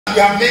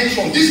we have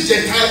mentioned, these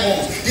Gentile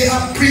ones, they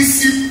are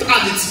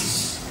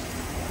principalities.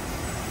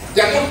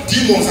 They are not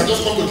demons that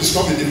just come to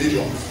disturb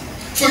individuals.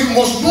 So you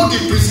must know the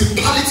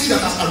principality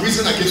that has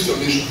arisen against your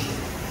nation.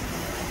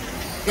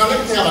 Now let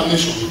me tell you about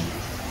nation.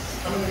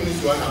 How many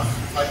minutes do I have?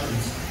 5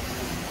 minutes.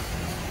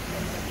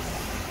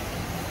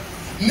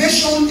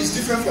 Nation is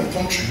different from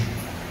country.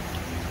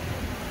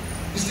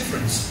 It's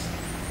different.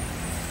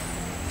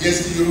 There's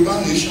the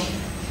Yoruba nation.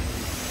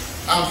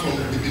 I'm from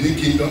the Benin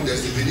Kingdom.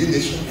 There's the Benin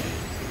nation.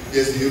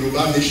 There's the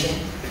Yoruba nation,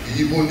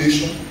 the Igbo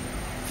nation.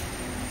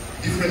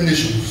 Different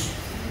nations.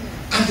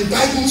 And the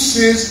Bible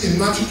says in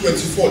Matthew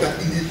 24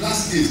 that in the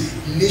last days,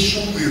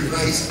 nation will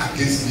rise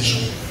against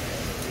nation.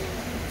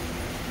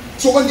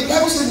 So when the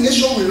Bible says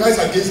nation will rise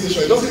against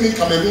nation, it doesn't mean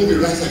Cameroon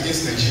will rise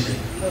against Nigeria.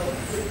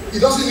 It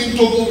doesn't mean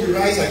Togo will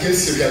rise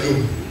against Sierra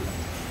Leone.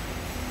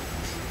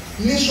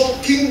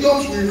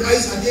 Kingdoms will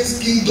rise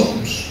against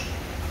kingdoms.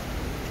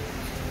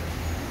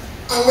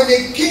 And when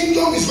a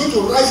kingdom is going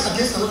to rise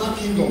against another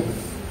kingdom,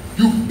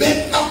 you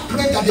better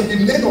pray that there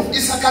be men of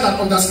Issachar that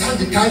understand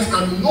the times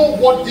and know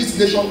what this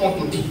nation ought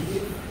to do.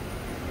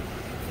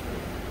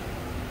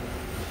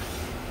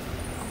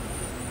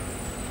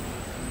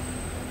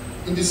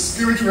 In the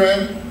spirit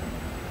realm,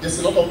 there's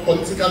a lot of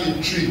political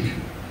intrigue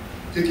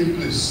taking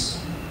place.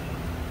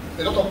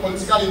 A lot of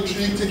political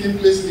intrigue taking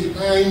place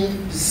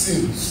behind the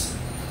scenes.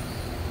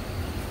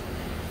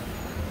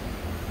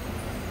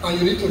 And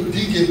you need to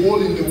dig a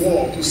hole in the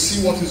wall to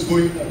see what is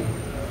going on.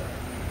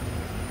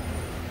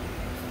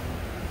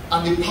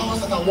 And the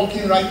powers that are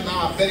working right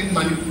now are very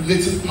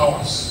manipulative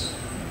powers.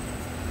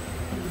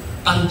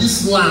 And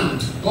this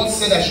land, God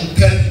said I should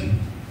tell you,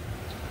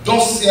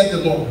 thus saith the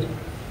Lord,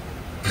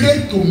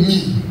 pray to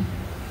me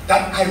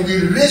that I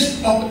will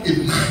raise up a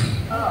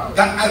man,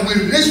 that I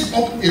will raise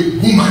up a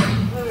woman,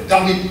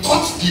 that will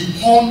cut the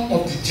horn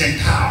of the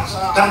Gentiles,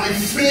 that will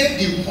fray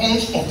the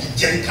horns of the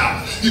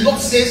Gentiles. The Lord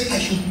says I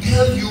should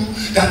tell you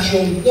that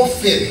your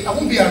warfare, I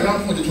won't be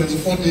around for the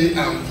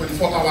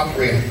 24-hour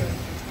prayer.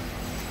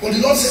 But the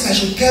Lord says I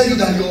should tell you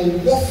that your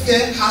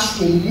warfare has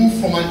to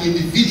move from an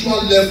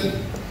individual level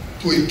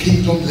to a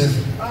kingdom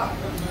level.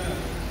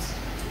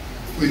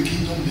 To a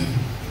kingdom level.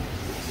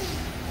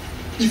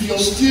 If you're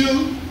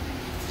still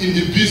in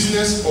the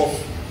business of,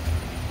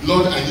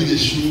 Lord, I need a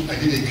shoe, I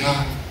need a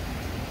car,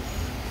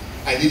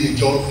 I need a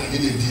job, I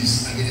need a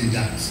this, I need a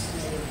that.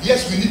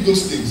 Yes, we need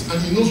those things,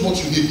 and He knows what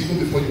you need even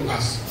before you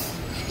ask.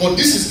 But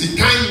this is the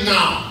time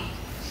now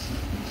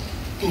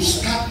to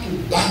start to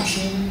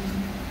battle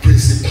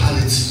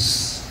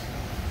principalities.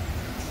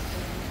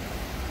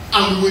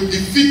 And we will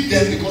defeat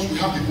them because we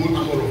have the whole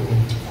armor of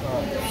God.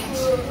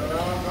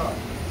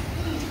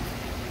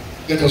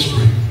 Let us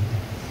pray.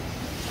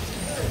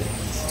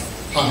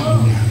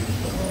 Hallelujah.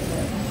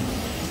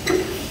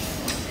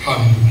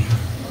 Hallelujah.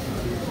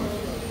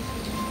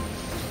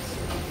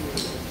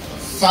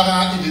 Father,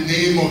 in the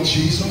name of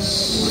Jesus,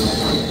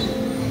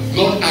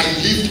 Lord, I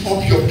lift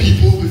up your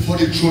people before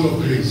the throne of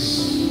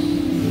grace.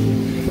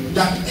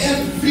 That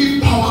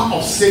every power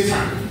of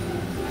Satan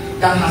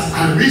that has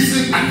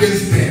arisen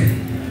against them,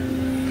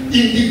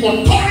 in the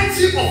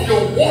authority of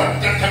your word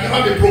that can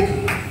never be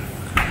broken,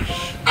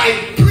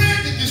 I pray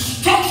the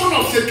destruction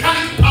of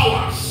satanic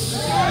powers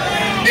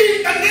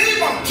in the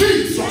name of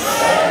Jesus.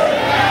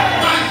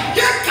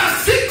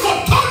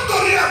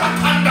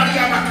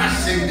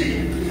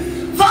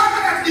 Father,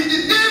 that in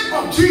the name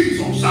of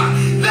Jesus,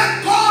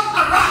 let God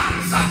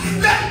arise,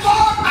 let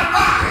God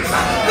arise,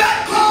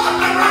 let God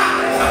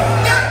arise,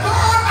 let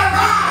God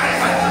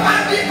arise,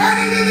 and the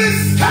enemy is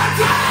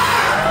scattered.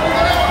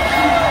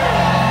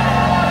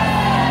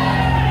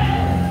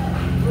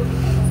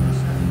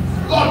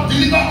 Lord,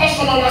 deliver us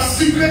from our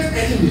secret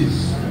enemies.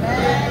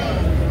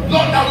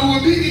 Lord, that we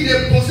will be in a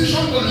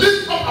position to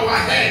lift up our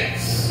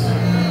heads.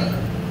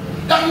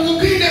 That we will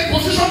be in a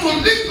position to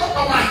lift up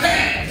our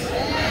heads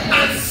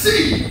and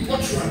see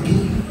what you are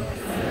doing.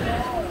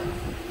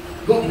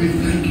 Lord, we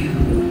thank you.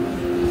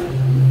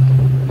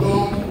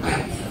 Lord, I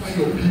cover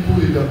your people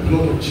in the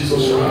blood of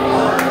Jesus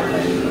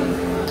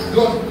Christ.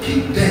 Lord,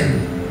 keep them.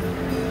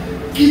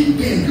 Keep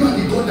them. You are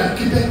the God that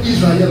keepeth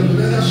Israel,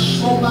 neither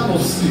slumber nor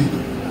sleep.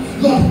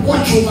 Lord,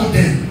 watch over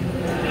them.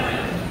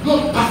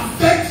 Lord,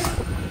 perfect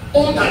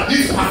all that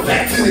needs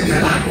perfecting in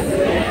their life.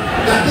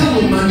 That they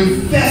will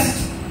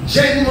manifest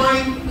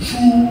genuine,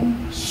 true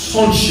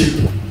sonship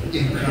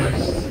in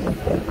Christ.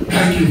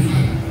 Thank you,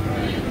 Father.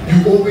 You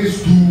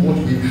always do what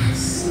we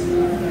ask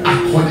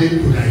according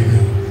to thy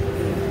will.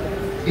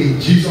 In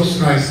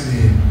Jesus Christ's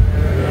name,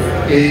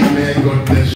 amen. God bless you.